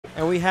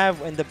And we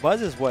have, and the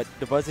Buzz is what?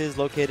 The Buzz is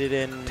located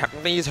in...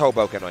 Technically, he's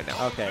Hoboken right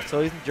now. Okay,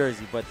 so he's in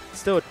Jersey, but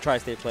still a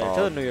tri-state player,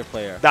 still a New York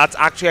player. That's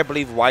actually, I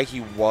believe, why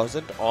he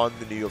wasn't on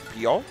the New York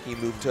PR. He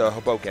moved to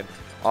Hoboken.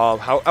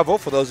 However,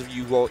 for those of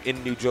you who are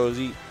in New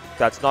Jersey,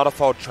 that's not a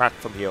far track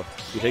from here.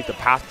 You take the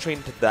PATH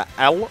train to the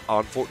L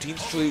on 14th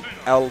Street.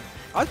 L,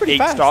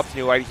 8 stops, and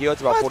you're right here.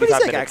 It's about 45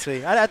 sick, minutes.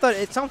 Actually. I thought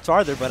it sounds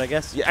farther, but I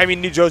guess. Yeah, I mean,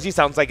 New Jersey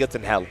sounds like it's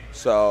in hell.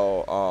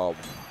 So,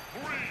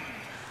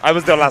 I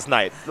was there last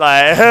night.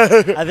 Like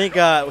I think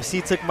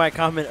C took my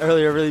comment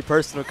earlier really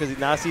personal because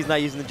now C's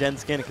not using the Gen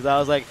skin because I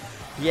was like,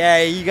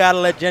 yeah, you got to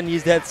let Gen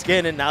use that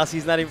skin, and now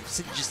C's not even.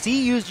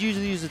 C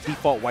usually uses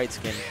default white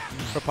skin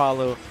for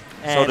Palu.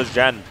 And so does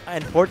Gen.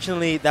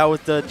 Unfortunately, that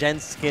was the Gen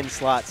skin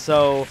slot.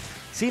 So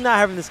C not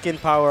having the skin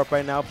power up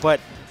right now, but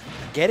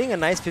getting a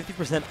nice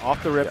 50%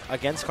 off the rip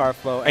against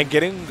Karflo. And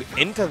getting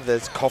into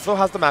this, Karflo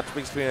has the matchup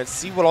experience.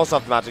 C will also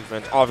have the matchup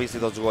experience. Obviously,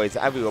 those Roys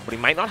everywhere, but he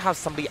might not have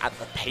somebody at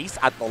the pace,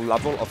 at the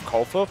level of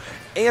Karflo.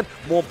 And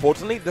more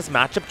importantly, this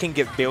matchup can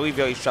get very,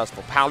 very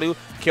stressful. Palu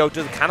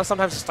characters kind of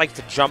sometimes just like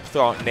to jump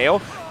throughout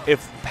nail.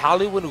 If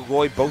Palu and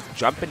Roy both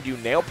jump and do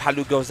nail,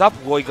 Palu goes up,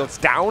 Roy goes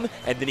down,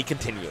 and then he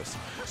continues.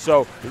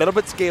 So a little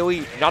bit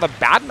scary, not a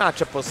bad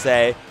matchup per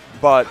se,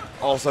 but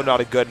also not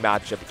a good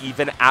matchup,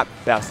 even at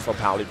best for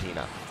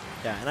Palutena.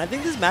 Yeah, and I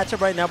think this matchup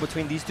right now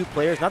between these two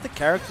players, not the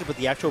characters, but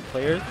the actual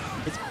players,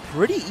 it's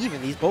pretty even.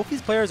 Both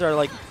these players are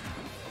like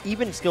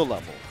even skill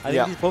level. I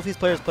think both these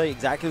players play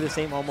exactly the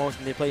same almost,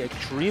 and they play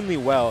extremely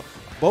well.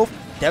 Both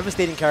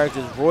devastating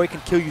characters. Roy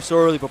can kill you so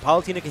early, but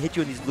Palutena can hit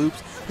you in these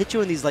loops, hit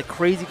you in these like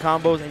crazy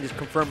combos, and just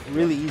confirm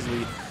really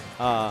easily.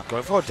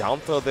 Going for a down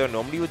throw there,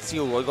 normally you would see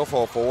Roy go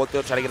for a forward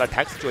throw, try to get a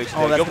tech situation.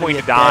 Oh, you're going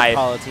to die.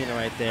 Palutena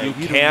right there.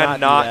 You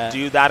cannot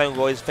do that in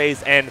Roy's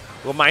face. And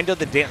reminder,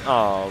 the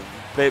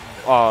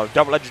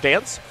double-edged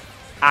dance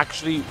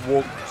actually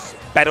works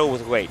better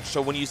with rage.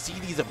 So when you see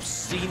these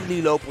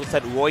obscenely low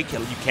percent Roy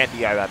kill, you can't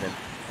DI that in.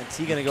 And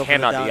he gonna go for the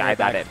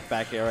down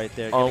back here right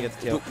there.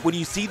 When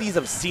you see these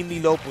obscenely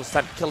low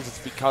percent kills, it's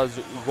because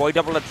Roy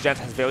double-edged dance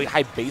has very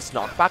high base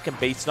knockback, and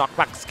base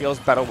knockback scales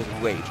better with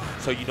rage.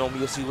 So you normally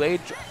you'll see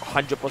rage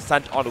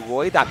 100% on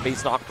Roy. That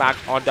base knockback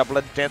on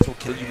double-edged dance will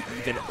kill you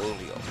even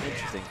earlier.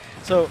 Interesting.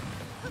 So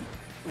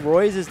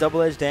Roy's is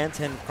double-edged dance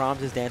and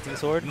Prom's is dancing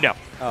sword? No.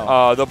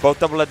 They're both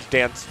double-edged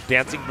dance.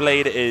 Dancing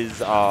blade is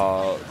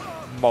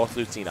Moth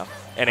Lucina,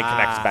 and it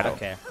connects better.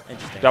 Okay,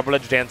 interesting.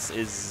 Double-edged dance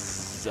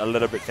is a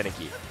little bit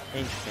finicky.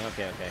 Interesting,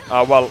 okay.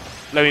 Well,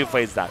 let me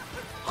rephrase that.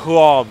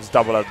 Chrom's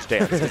double-edged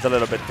dance is a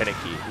little bit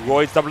finicky.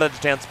 Roy's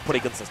double-edged dance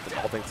pretty consistent.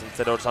 All things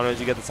considered, sometimes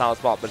you get the solid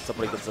spot, but it's still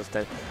pretty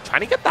consistent.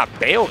 Trying to get that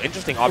bail,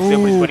 interesting.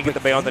 Obviously, he's going to get the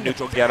bail on the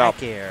neutral get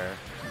up.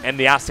 And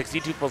yeah,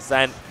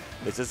 62%.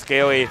 This is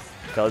scary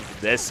because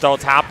this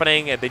starts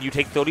happening, and then you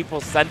take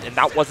 30%, and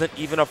that wasn't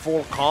even a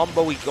full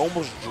combo. He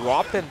almost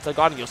dropped him to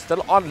God, and you're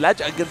still on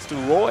ledge against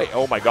Roy.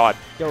 Oh my God.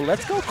 Yo,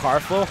 let's go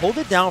Karflo. Hold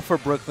it down for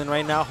BrookLAN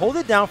right now. Hold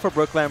it down for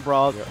BrookLAN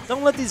Brawls. Yeah.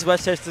 Don't let these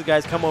Westchester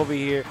guys come over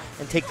here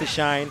and take the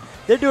shine.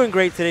 They're doing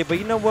great today, but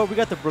you know what? We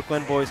got the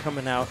BrookLAN boys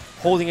coming out,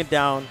 holding it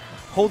down,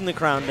 holding the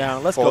crown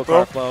down. Let's go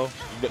Karflo.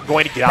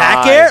 Going to get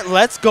back air.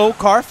 Let's go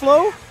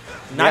Karflo.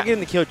 Not getting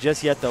the kill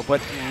just yet, though, but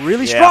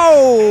really strong.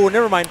 Oh,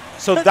 never mind.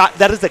 So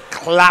that is a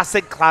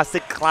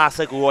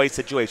classic Roy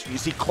situation. You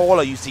see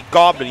Cola, you see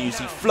Goblin, you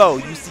see Flo,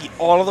 you see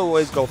all of the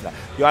Roys go for that.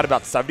 You're at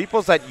about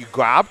 70%, you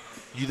grab,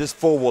 you just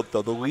forward,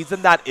 though. The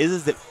reason that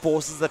is it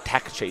forces a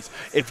tech chase.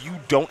 If you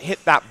don't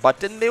hit that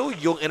button there,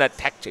 you're in a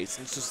tech chase.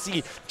 And so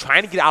see,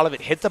 trying to get out of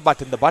it, hits the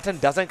button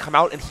doesn't come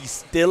out, and he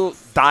still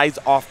dies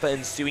off the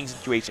ensuing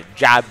situation.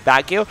 Jab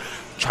back here.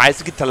 Tries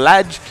to get to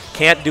ledge,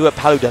 can't do it.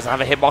 Palu doesn't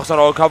have a hitbox on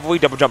auto recovery.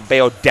 Double jump,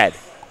 bail, dead.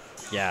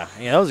 Yeah,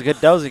 that was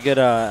a good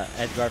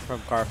edge guard from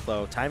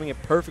Karflo, timing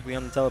it perfectly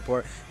on the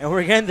teleport. And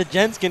we're getting the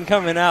Gen skin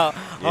coming out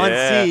on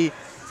C,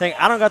 saying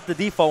I don't got the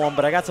default one,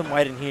 but I got some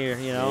white in here.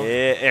 You know.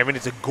 Yeah, I mean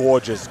it's a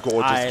gorgeous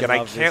skin.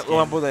 I can't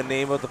remember the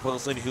name of the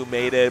person who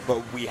made it,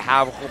 but we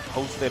have her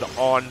posted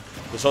on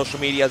the social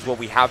medias where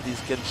we have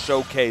these skins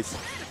showcased.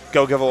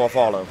 Go give her a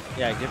follow.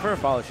 Yeah, give her a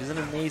follow. She's an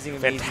amazing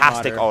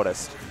fantastic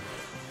artist.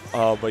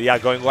 But yeah,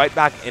 going right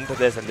back into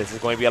this, and this is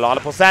going to be a lot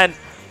of percent.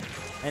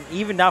 And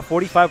even now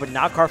 45, but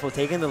now Karflo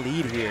taking the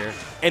lead here.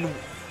 And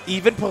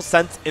even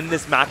percent in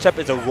this matchup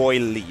is a Roy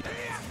lead.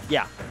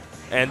 Yeah.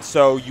 And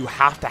so you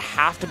have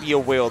to be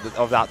aware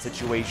of that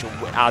situation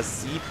as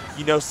C.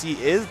 You know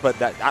C is, but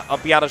that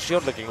up out of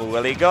shield looking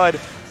really good.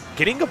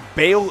 Getting a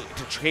bail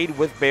to trade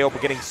with bail,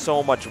 but getting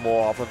so much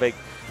more off of it.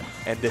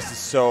 And this is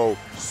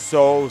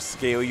so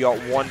scary. You're at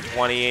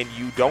 120 and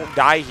you don't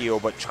die here,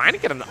 but trying to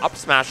get an up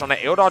smash on an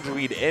air dodge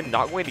read in,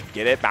 not going to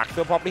get it.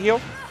 Backfield probably here.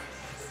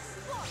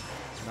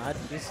 Not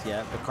just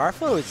yet, but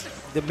Karflo is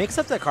the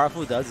mix-up that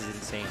Karflo does is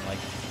insane. Like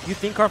you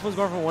think Karflo's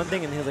going for one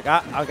thing, and he's like,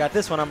 I got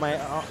this one on my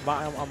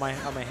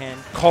hand.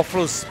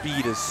 Karflo's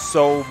speed is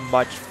so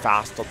much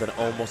faster than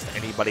almost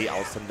anybody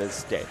else in this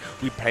state.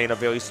 We play in a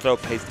very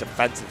slow-paced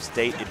defensive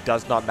state. It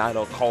does not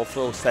matter.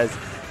 Karflo says,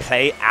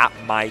 "Play at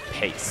my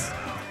pace."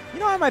 You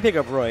know, I might pick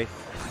up Roy.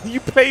 You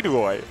played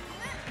Roy.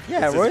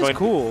 Yeah, Roy's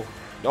cool.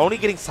 only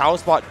getting sour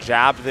spot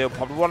jab. They'll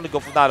probably want to go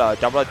for that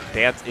double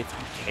dance if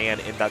you can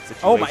in that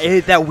situation. Oh my,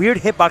 that weird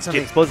hitbox on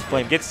the explosive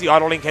flame. Gets the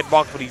auto link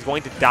hitbox, but he's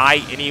going to die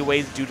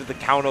anyways due to the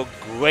counter.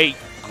 Great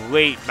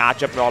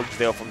matchup knowledge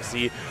there from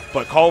C.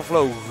 But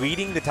Karflo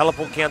reading the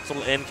teleport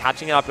cancel in,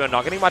 catching it up here,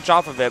 not getting much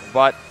off of it,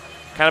 but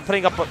kind of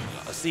putting up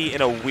C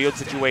in a weird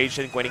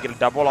situation, going to get a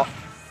double up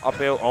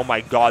here. Oh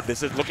my god,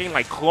 this is looking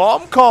like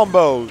Clom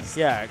combos.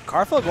 Yeah,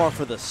 Karflo going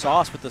for the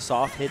sauce with the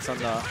soft hits on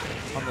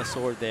the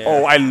sword there.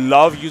 Oh, I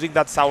love using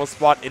that sour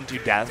spot into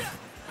death.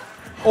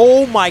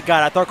 Oh my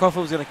god, I thought Karflo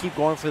was going to keep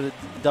going for the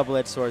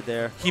double-edged sword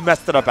there. He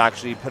messed it up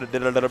actually, did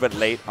it a little bit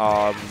late,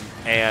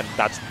 and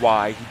that's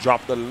why he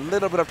dropped a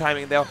little bit of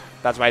timing there.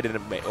 That's why I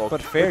didn't make it.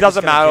 But fair, it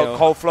doesn't matter,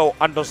 Karflo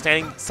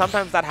understanding,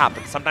 sometimes that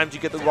happens. Sometimes you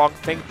get the wrong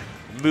thing,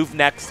 move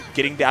next,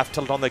 getting the F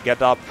tilt on the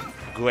get up.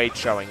 Great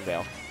showing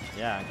there.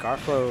 Yeah,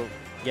 Karflo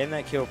getting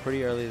that kill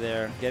pretty early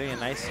there, getting a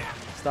nice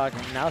stock.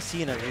 Now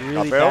seeing a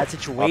really bad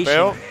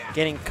situation,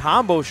 getting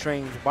combo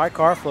strings by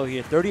Karflo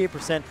here,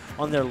 38%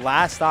 on their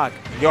last stock.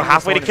 You're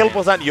halfway to kill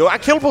percent. You're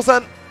at kill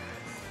percent.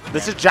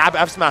 This is jab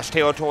F smash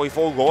territory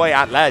for Roy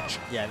at ledge.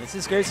 Yeah, this is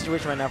a scary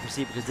situation right now for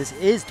C because this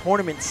is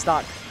tournament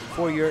stock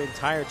for your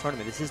entire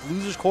tournament. This is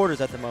losers quarters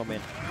at the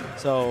moment.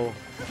 So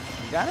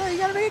you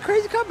gotta make a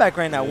crazy comeback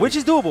right now, which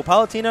is doable.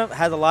 Palutena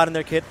has a lot in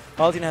their kit.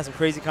 Palutena has some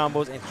crazy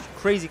combos and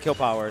crazy kill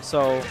power.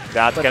 So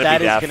that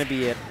is gonna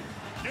be it.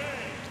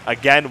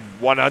 Again,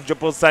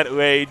 100%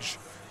 rage.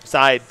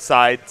 Side,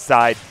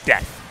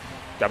 death.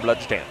 Double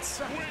edge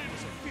dance.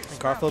 And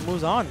Karflo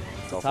moves on.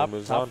 Top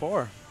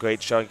four.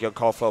 Great showing here.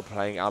 Karflo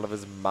playing out of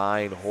his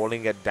mind,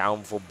 holding it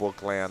down for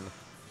BrookLAN.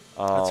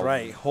 That's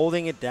right,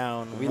 holding it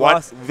down.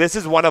 This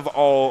is one of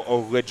our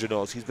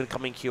originals. He's been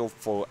coming here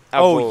forever.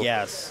 Oh,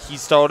 yes. He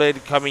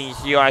started coming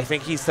here. I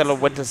think he still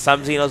went to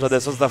some Xenos, but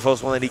this was the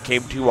first one that he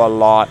came to a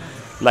lot.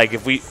 Like,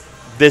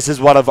 this is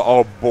one of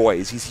our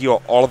boys. He's here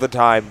all the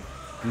time.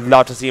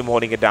 Love to see him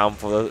holding it down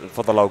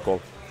for the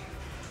local.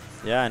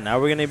 Yeah, now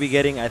we're going to be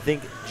getting, I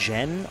think,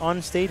 Jen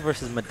on stage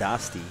versus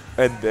Madasti.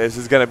 And this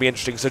is going to be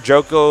interesting. So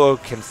Joko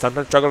can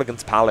sometimes struggle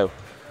against Palu.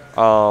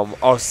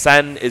 Or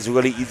Sen is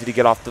really easy to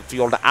get off the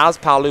field as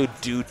Palu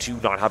due to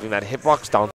not having that hitbox down.